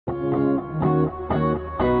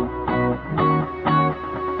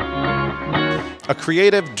A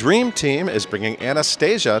creative dream team is bringing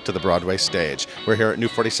Anastasia to the Broadway stage. We're here at New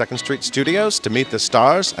 42nd Street Studios to meet the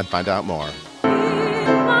stars and find out more.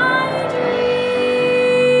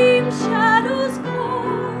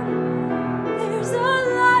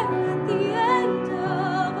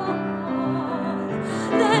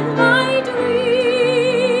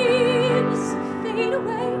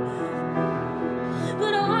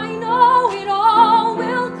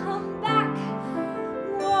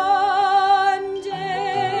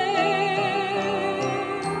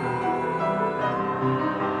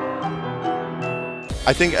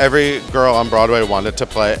 I think every girl on Broadway wanted to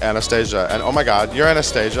play Anastasia, and oh my God, you're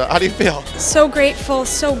Anastasia. How do you feel? So grateful,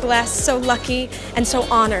 so blessed, so lucky, and so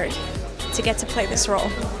honored to get to play this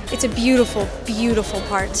role. It's a beautiful, beautiful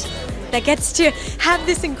part that gets to have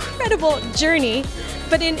this incredible journey.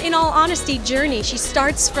 But in all honesty, journey. She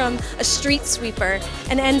starts from a street sweeper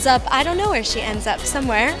and ends up, I don't know where she ends up,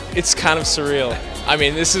 somewhere. It's kind of surreal. I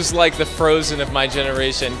mean, this is like the Frozen of my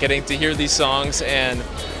generation, getting to hear these songs and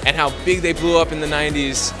how big they blew up in the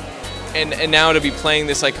 90s. And now to be playing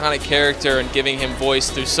this iconic character and giving him voice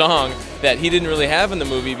through song that he didn't really have in the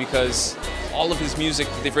movie, because all of his music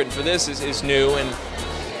that they've written for this is new. And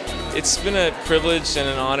it's been a privilege and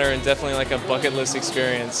an honor and definitely like a bucket list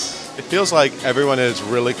experience. It feels like everyone is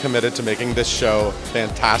really committed to making this show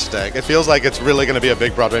fantastic. It feels like it's really going to be a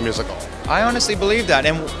big Broadway musical. I honestly believe that,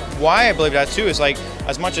 and why I believe that too is, like,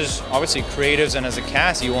 as much as obviously creatives and as a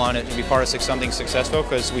cast you want it to be part of something successful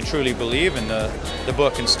because we truly believe in the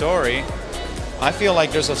book and story, I feel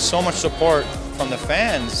like there's so much support from the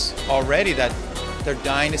fans already that they're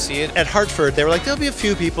dying to see it. At Hartford, they were like, there'll be a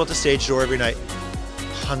few people at the stage door every night.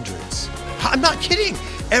 Hundreds. I'm not kidding.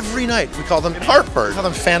 Every night. We call them in Hartford. We call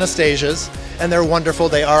them Fanastasias, and they're wonderful.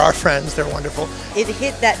 They are our friends. They're wonderful. It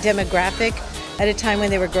hit that demographic at a time when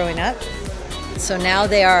they were growing up. So now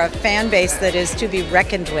they are a fan base that is to be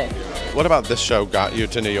reckoned with. What about this show got you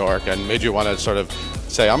to New York and made you want to sort of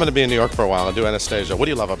say, I'm going to be in New York for a while and do Anastasia? What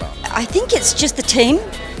do you love about it? I think it's just the team.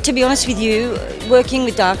 To be honest with you, working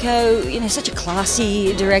with Darko, you know, such a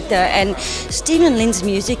classy director, and Stephen and Lynn's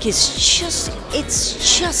music is just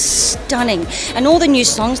stunning. And all the new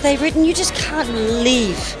songs they've written, you just can't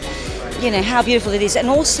believe, you know, how beautiful it is. And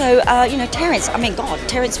also, you know, Terrence,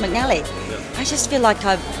 Terrence McNally. I just feel like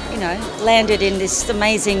I've, you know, landed in this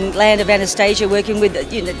amazing land of Anastasia, working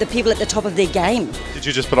with, you know, the people at the top of their game. Did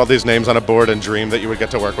you just put all these names on a board and dream that you would get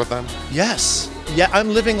to work with them? Yes. Yeah, I'm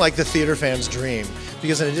living like the theater fan's dream,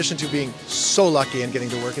 because in addition to being so lucky and getting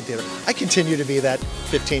to work in theater, I continue to be that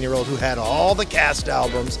 15-year-old who had all the cast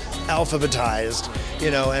albums alphabetized,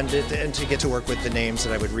 you know, and to get to work with the names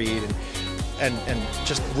that I would read and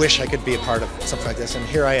just wish I could be a part of something like this. And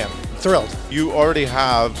here I am, thrilled. You already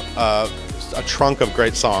have a trunk of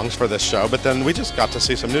great songs for this show, but then we just got to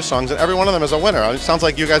see some new songs, and every one of them is a winner. It sounds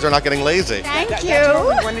like you guys are not getting lazy. Thank you. That's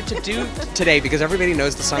what we wanted to do today, because everybody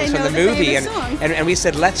knows the songs from the movie, and we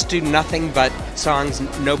said, let's do nothing but songs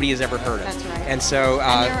nobody has ever heard of. That's right. And so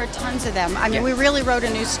and there are tons of them. I mean, we really wrote a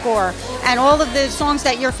new score, and all of the songs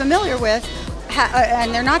that you're familiar with,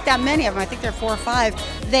 and there are not that many of them, I think there are 4 or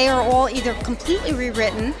 5, they are all either completely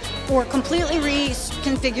rewritten or completely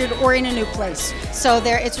reconfigured or in a new place. So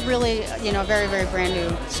it's really, you know, very, very brand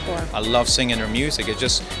new score. I love singing their music.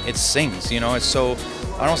 It sings, you know, it's so,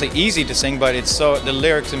 I don't want to say easy to sing, but it's so, the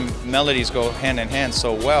lyrics and melodies go hand in hand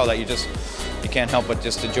so well that you can't help but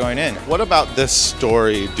just to join in. What about this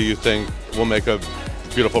story do you think will make a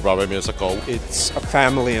beautiful Broadway musical? It's a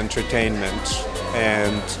family entertainment,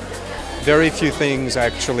 and very few things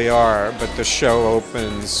actually are, but the show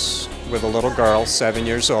opens with a little girl, 7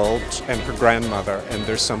 years old, and her grandmother, and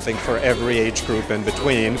there's something for every age group in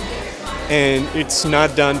between. And it's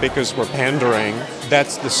not done because we're pandering.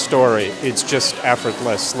 That's the story. It's just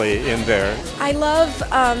effortlessly in there. I love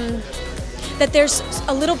that there's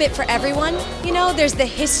a little bit for everyone. You know, there's the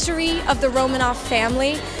history of the Romanoff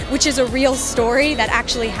family, which is a real story that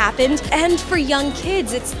actually happened. And for young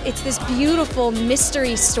kids, it's this beautiful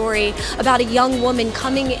mystery story about a young woman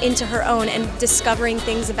coming into her own and discovering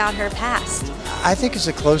things about her past. I think it's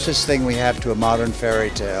the closest thing we have to a modern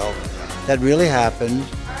fairy tale that really happened,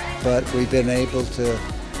 but we've been able to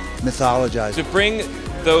mythologize it. To bring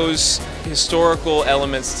those historical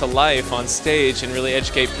elements to life on stage and really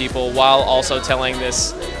educate people while also telling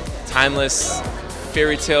this timeless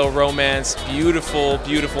fairy tale romance, beautiful,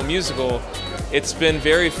 beautiful musical. It's been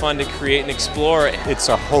very fun to create and explore. It's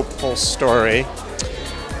a hopeful story,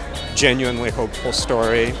 genuinely hopeful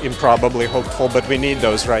story, improbably hopeful, but we need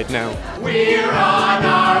those right now. We're on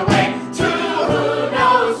our way.